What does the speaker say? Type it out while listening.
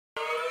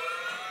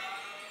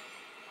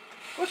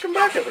Welcome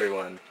back,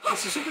 everyone.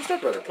 This is Super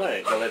Stepbrother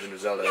playing The Legend of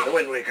Zelda: The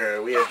Wind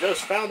Waker. We have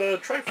just found a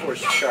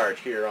Triforce Shard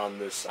here on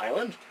this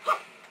island.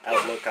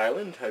 Outlook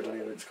Island, I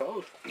believe it's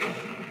called.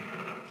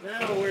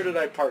 Now, where did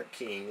I park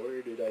King?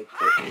 Where did I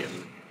put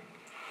him?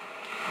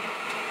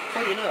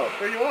 How do you know?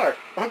 There you are.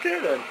 Okay,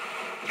 then.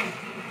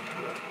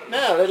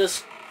 Now, let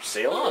us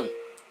sail on.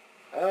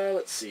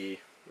 Let's see.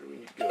 Where do we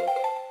need to go?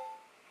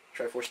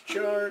 Triforce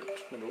chart,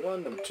 number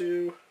 1, number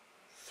 2,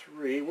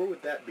 3. Where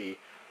would that be?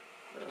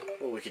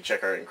 Well, we can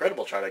check our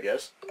incredible chart, I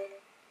guess.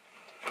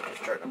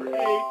 Triforce chart number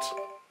 8.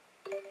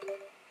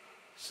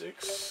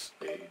 6,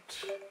 8,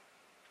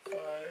 5.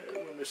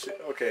 We're missing.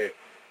 Okay.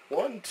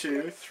 1,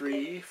 2,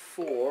 3,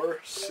 4,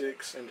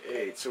 6, and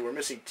 8. So we're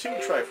missing 2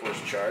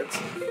 Triforce charts.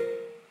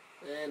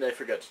 And I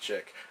forgot to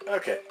check.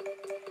 Okay.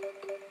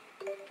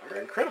 Our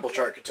incredible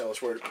chart could tell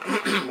us where to,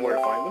 where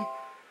to find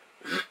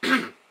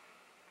them.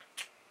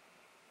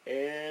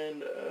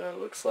 And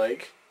looks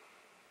like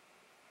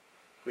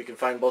we can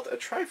find both a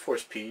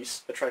Triforce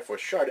piece, a Triforce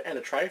shard, and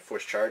a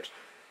Triforce chart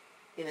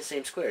in the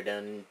same square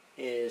down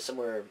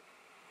somewhere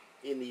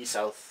in the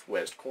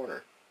southwest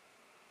corner.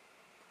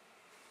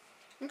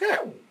 Okay.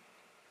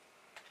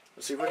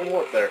 Let's see if we can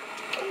warp there.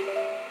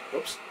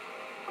 Oops.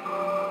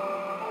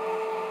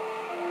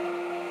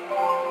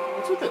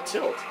 What's with the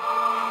tilt?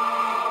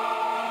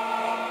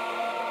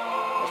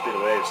 Must be the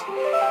waves.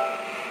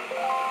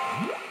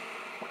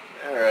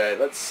 Alright,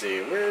 let's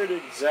see. Where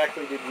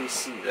exactly did we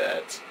see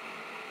that?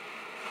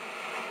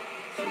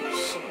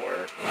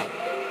 Somewhere.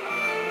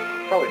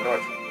 Probably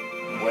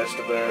northwest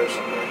of there or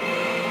somewhere.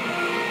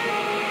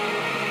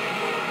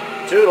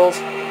 Toodles!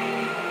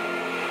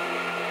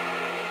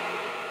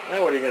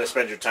 Now what are you going to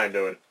spend your time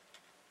doing?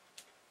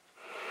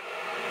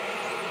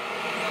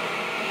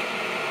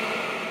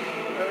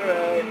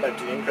 Alright, back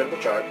to the incredible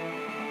chart.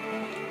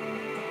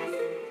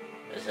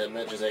 As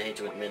much as I hate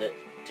to admit it,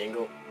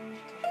 tingle.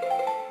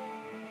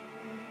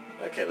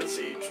 Okay, let's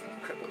see.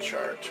 Incredible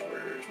chart.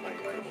 Where's my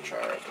incredible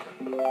chart?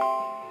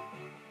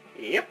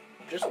 Yep,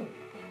 just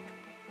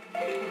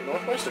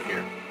northwest of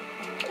here.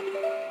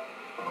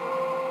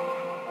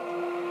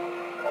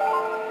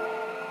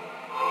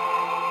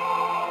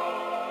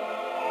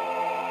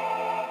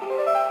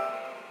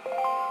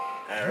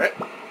 Alright.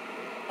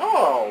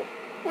 Oh!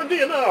 What do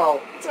you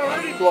know? It's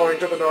already blowing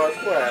to the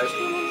northwest.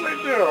 What was I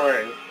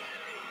doing?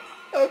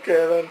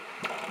 Okay then.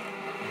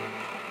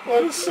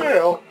 Let us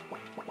sail.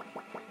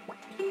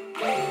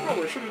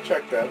 Probably should have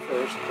checked that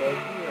first, but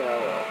yeah,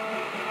 well.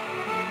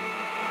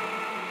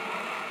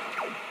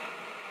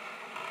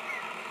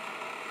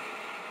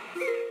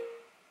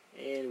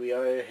 And we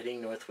are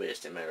heading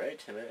northwest, am I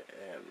right? Am I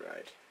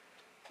right?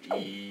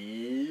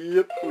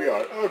 Yep, we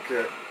are.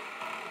 Okay.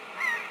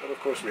 Well, of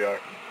course we are.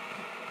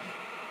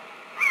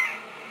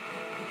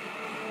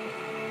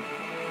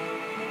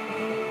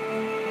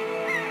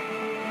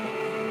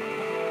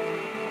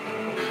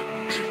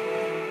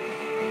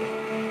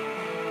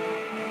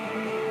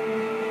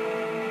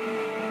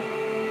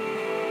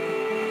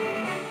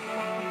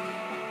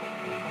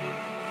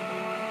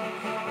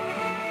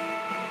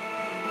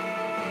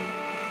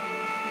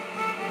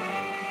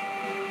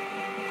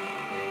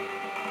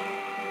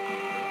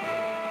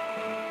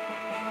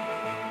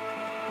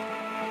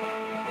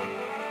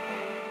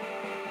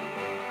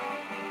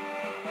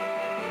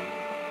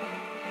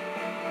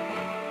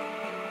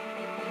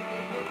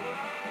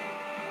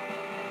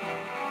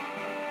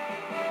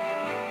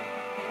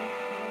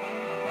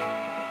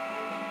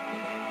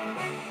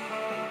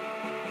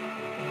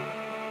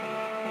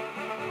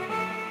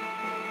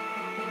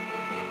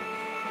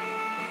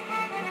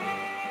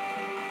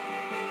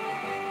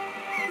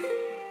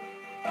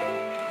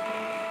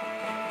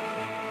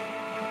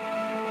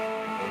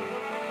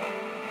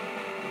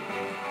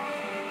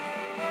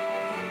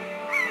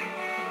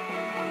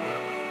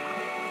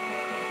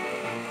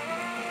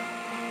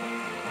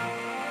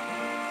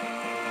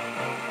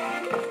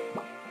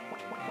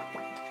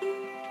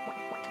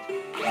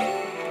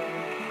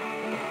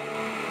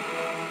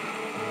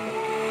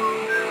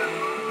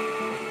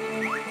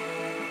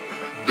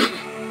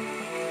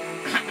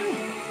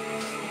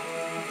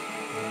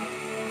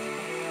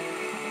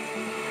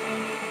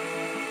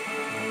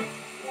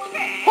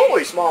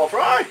 Holy small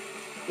fry!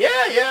 Yeah,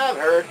 I've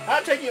heard.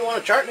 I take it you want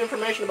to chart and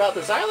information about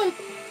this island?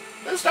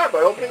 Then start by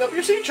opening up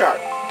your sea chart.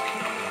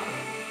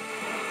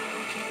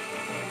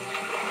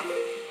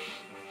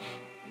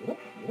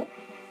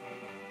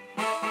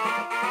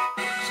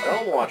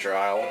 Stonewatcher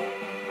Island.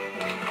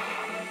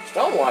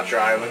 Stonewatcher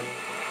Island.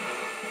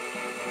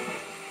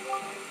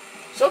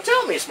 So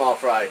tell me, small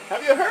fry,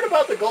 have you heard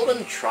about the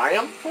Golden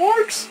Triumph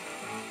Forks?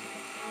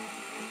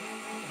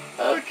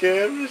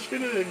 Okay, I'm just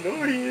gonna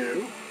ignore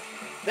you.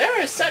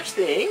 There are such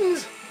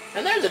things,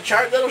 and there's a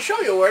chart that'll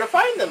show you where to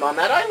find them on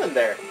that island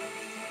there.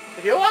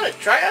 If you want it,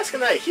 try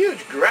asking that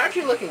huge,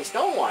 grouchy-looking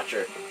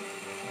Stonewatcher.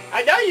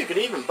 I doubt you could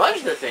even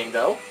budge the thing,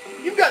 though.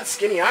 You've got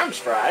skinny arms,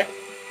 Fry.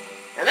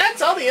 And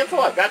that's all the info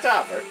I've got to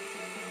offer.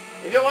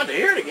 If you want to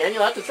hear it again,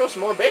 you'll have to throw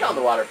some more bait on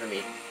the water for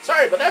me.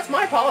 Sorry, but that's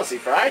my policy,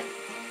 Fry.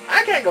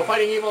 I can't go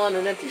fighting evil on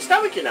an empty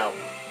stomach, you know.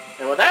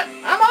 And with that,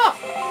 I'm off!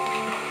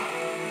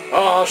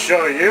 I'll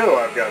show you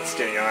I've got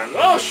skinny arms.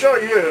 I'll show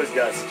you who's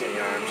got skinny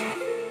arms.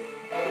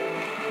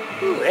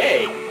 Ooh,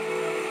 hey!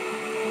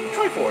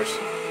 Triforce.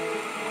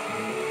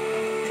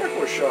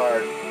 Triforce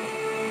Shard.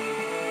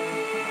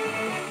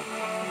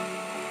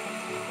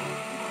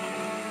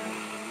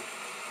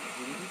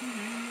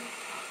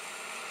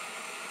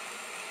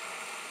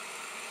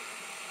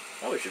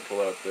 Oh, we should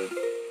pull out the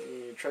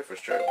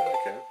Triforce chart.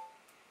 Okay.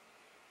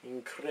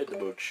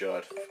 Incredible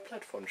chart.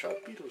 Platform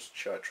chart. Beatles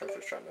chart.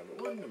 Triforce chart number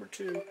 1, number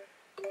 2.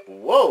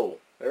 Whoa!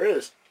 There it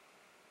is.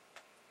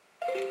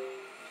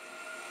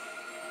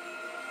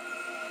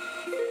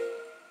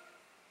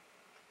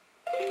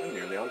 I'm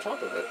nearly on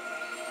top of it.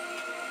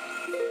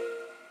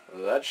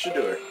 That should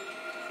do it.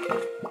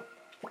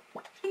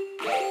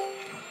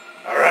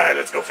 Alright,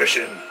 let's go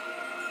fishing.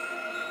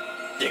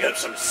 Dig up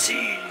some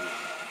sea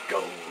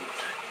gold.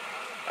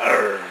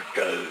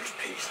 Gold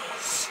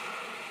pieces.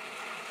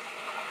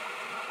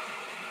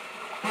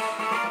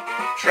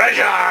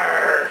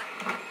 Treasure!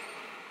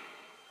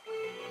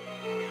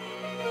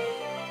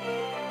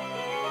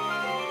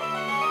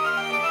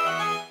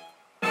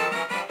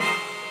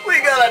 We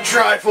got a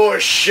Triforce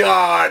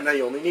Shard! Now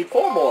you only need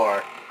 4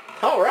 more.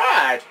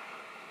 Alright!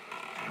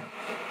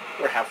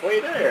 We're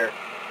halfway there.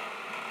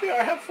 We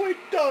are halfway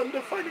done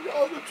to finding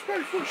all the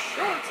Triforce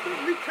Shards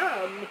that we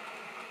can.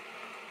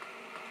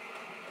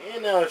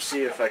 And now let's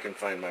see if I can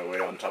find my way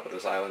on top of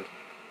this island.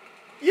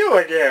 You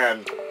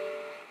again!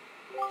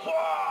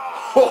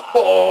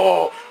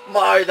 Oh,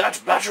 my, that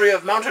battery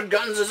of mounted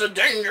guns is a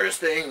dangerous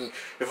thing.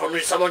 If only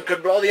someone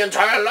could blow the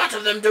entire lot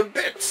of them to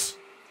bits.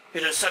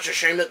 It is such a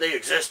shame that they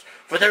exist,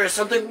 for there is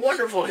something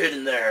wonderful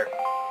hidden there.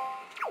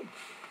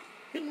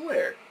 Hidden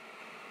where?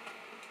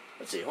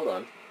 Let's see, hold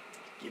on.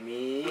 Give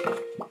me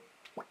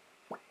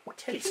a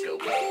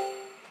telescope.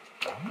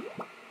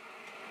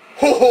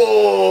 Ho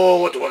ho!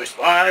 What do I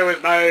spy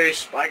with my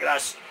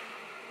spyglass?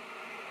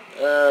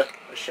 A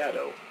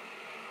shadow.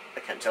 I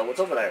can't tell what's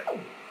over there.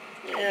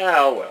 Yeah,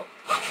 oh well.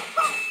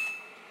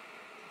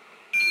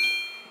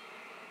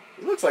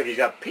 He looks like he's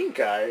got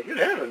pink eye. Good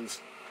heavens.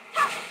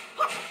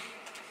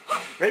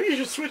 Maybe you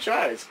should switch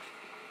eyes.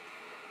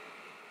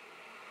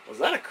 Was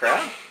that a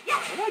crab?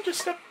 Did I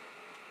just step...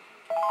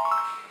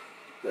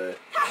 The...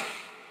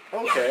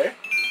 Okay.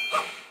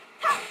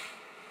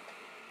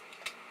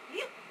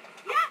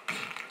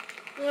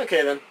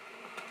 Okay then.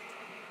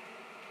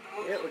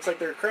 Yeah, it looks like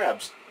they're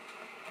crabs.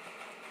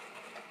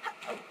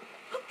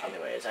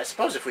 Anyways, I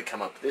suppose if we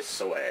come up this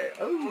way...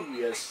 Oh,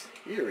 yes,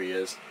 here he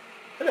is.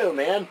 Hello,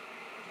 man.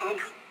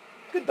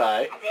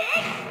 Goodbye.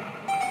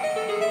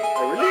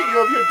 I relieve you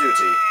of your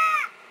duty.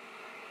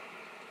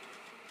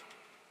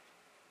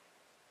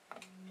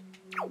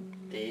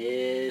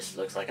 This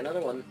looks like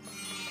another one.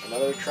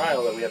 Another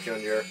trial that we have to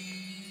endure.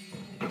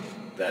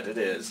 That it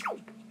is.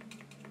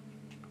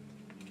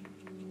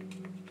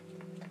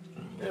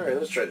 Alright,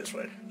 let's try this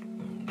way.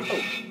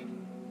 Oh.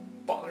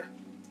 Bother.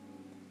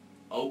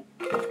 Oh.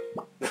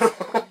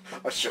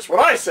 That's just what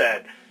I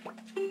said!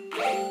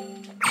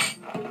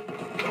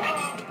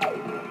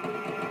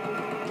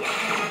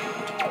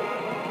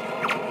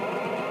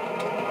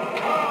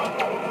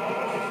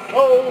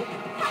 Oh!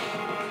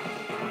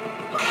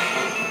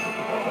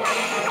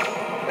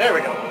 There we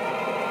go.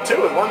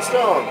 2 with 1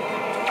 stone.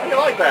 How do you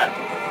like that?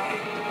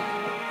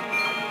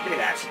 Give me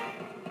that.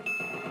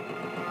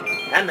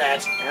 And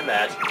that. And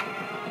that.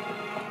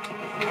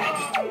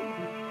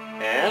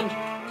 And...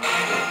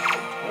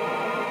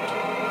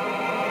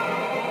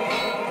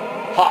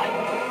 Ha!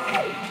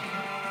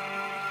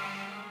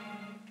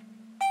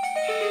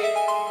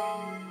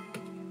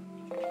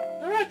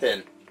 Alright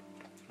then.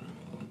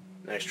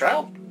 Next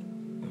trial.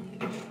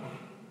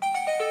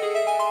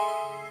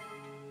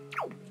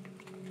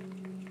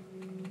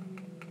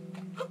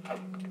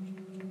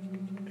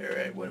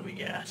 Alright, what do we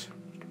got?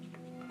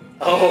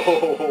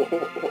 Oh!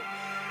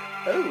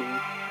 Oh!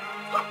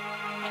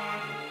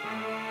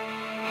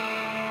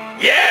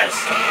 Yes!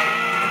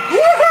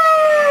 Woohoo!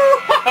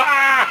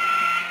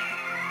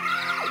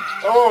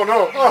 Oh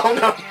no! Oh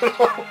no!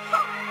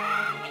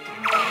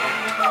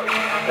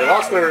 They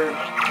lost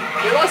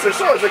their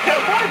swords. They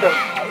can't find them.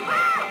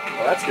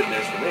 Well, that's good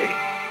news for me.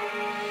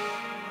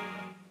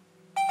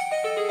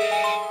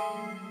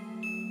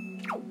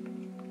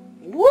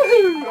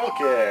 Woohoo!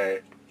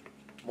 Okay.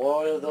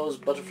 More of those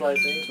butterfly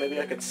things. Maybe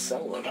I could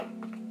sell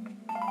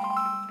them.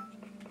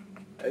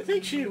 I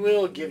think she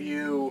will give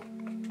you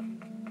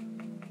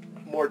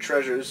more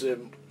treasures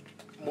and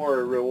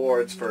more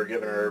rewards for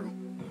giving her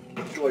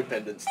joy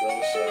pendants,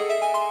 though, so...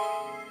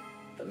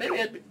 But maybe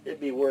it'd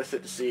be worth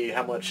it to see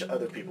how much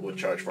other people would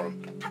charge for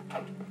them.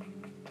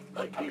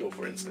 Like Beetle,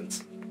 for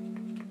instance.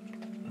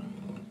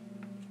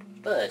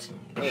 But,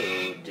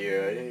 oh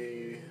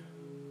dear,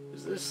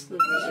 is this the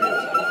wizard?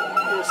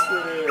 Yes,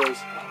 it is.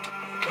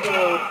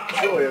 Oh,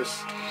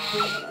 joyous.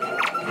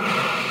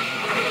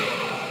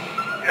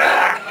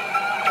 Ah!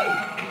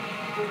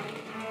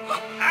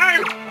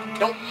 I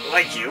don't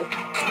like you.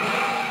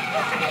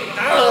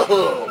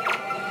 Oh!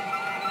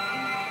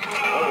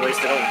 Well, at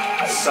least they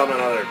don't suck summon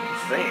other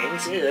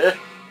things, yeah.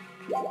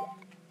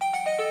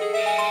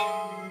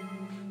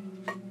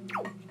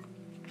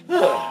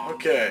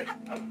 Okay.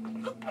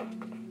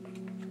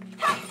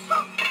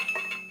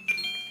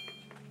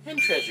 And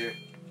treasure.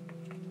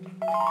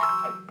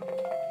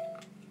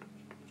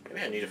 Maybe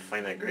I need to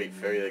find that great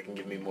fairy that can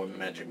give me more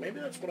magic.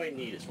 Maybe that's what I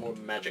need, is more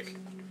magic.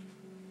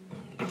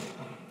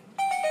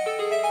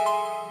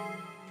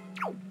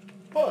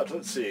 But,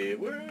 let's see,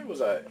 where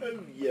was I? Oh,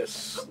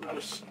 yes,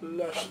 this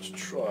last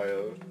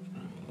trial.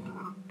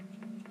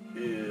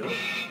 Yeah,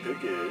 here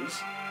it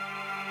is.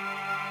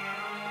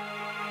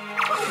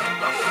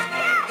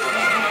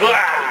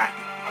 Ah!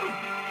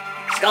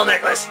 Skull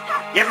necklace!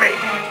 Give me!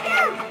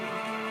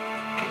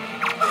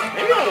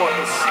 Maybe I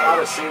ought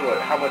to see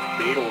how much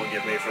Beetle will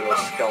give me for those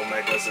skull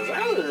necklaces. I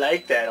don't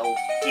like that old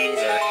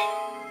geezer.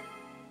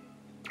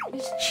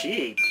 He's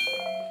cheap.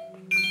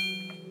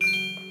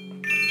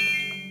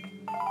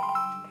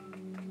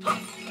 I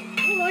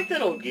don't like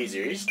that old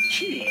geezer. He's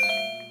cheap.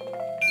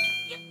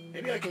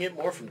 Maybe I can get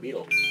more from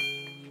Beetle.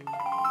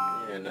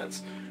 Yeah,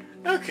 nuts.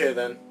 Okay,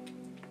 then.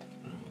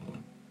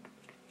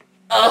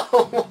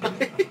 Oh my...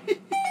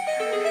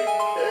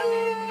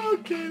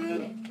 Okay,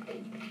 then.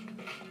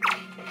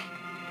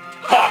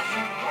 Ha!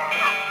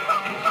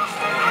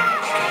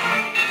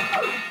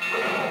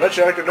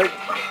 Betcha I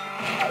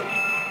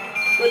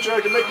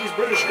can make these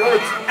British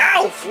guards...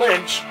 Ow!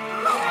 Flinch!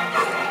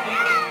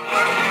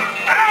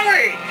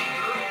 Owie!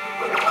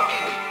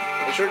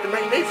 Bet I can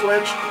make me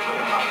flinch.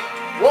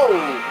 Whoa!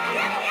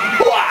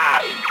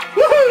 Hooah!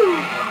 Woohoo!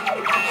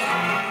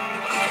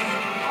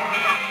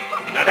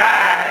 Now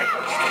die!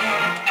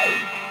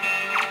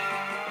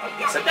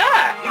 Yes, I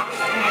die!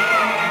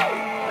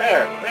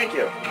 There, thank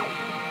you.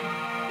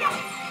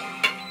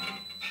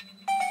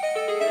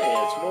 Hey,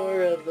 it's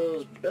more of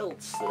those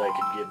belts that I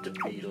could give to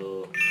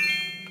Beetle.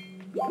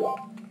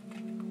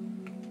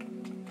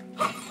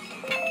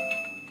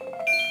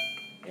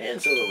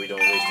 And so that we don't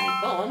waste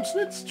any bombs,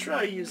 let's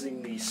try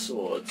using these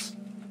swords.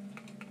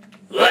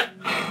 What?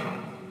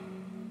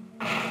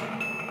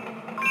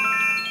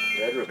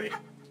 Red ruby.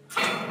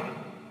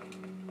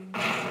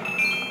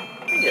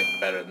 I can get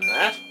better than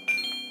that.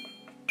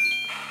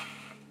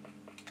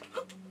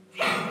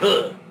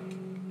 Ugh.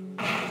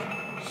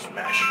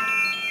 Smash.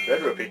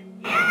 Red rupee.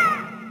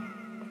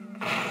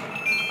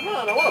 Come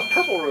on, I want a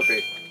purple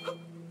rupee.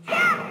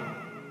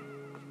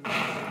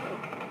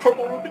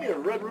 Purple rupee, a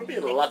red rupee,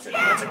 and lots of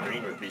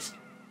green rupees.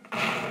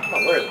 Come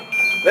on, where is it?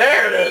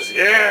 There it is,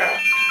 yeah!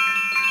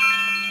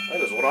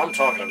 That is what I'm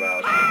talking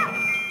about.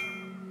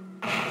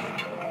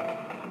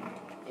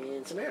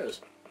 And some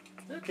arrows.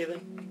 Okay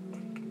then.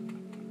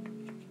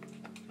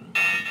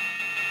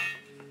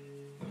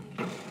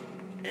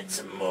 And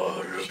some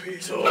more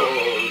rupees.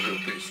 Oh,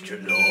 rupees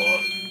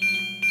galore.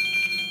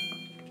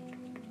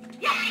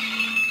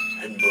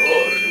 And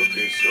more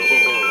rupees.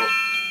 Oh.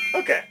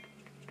 Okay.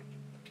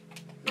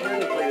 Now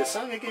we play the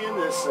song again.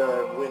 This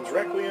Wind's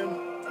Requiem.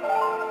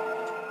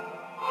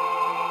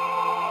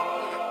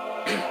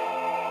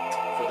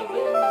 For the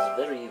wind is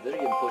very,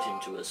 very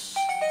important to us.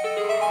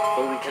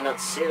 For we cannot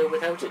sail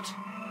without it.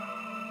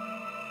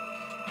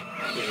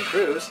 We can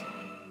cruise,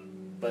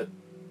 but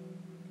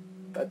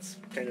that's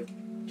kind of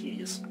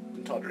tedious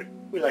and tawdry.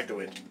 We like the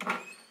wind.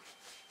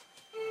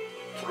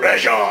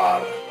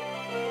 Treasure!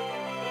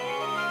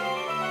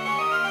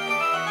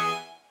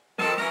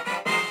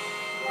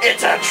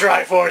 It's a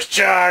Triforce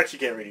Shards! You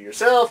can't read it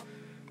yourself,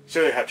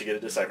 so you have to get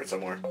it deciphered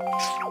somewhere.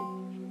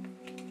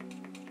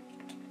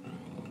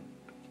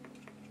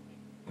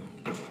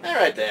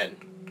 Alright then.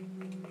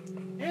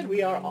 And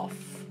we are off.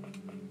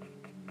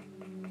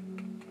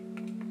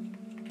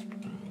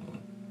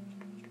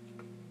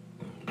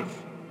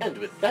 And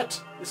with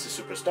that, this is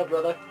Super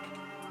Stubbrother.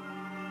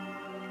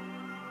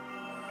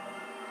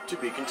 To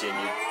be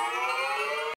continued.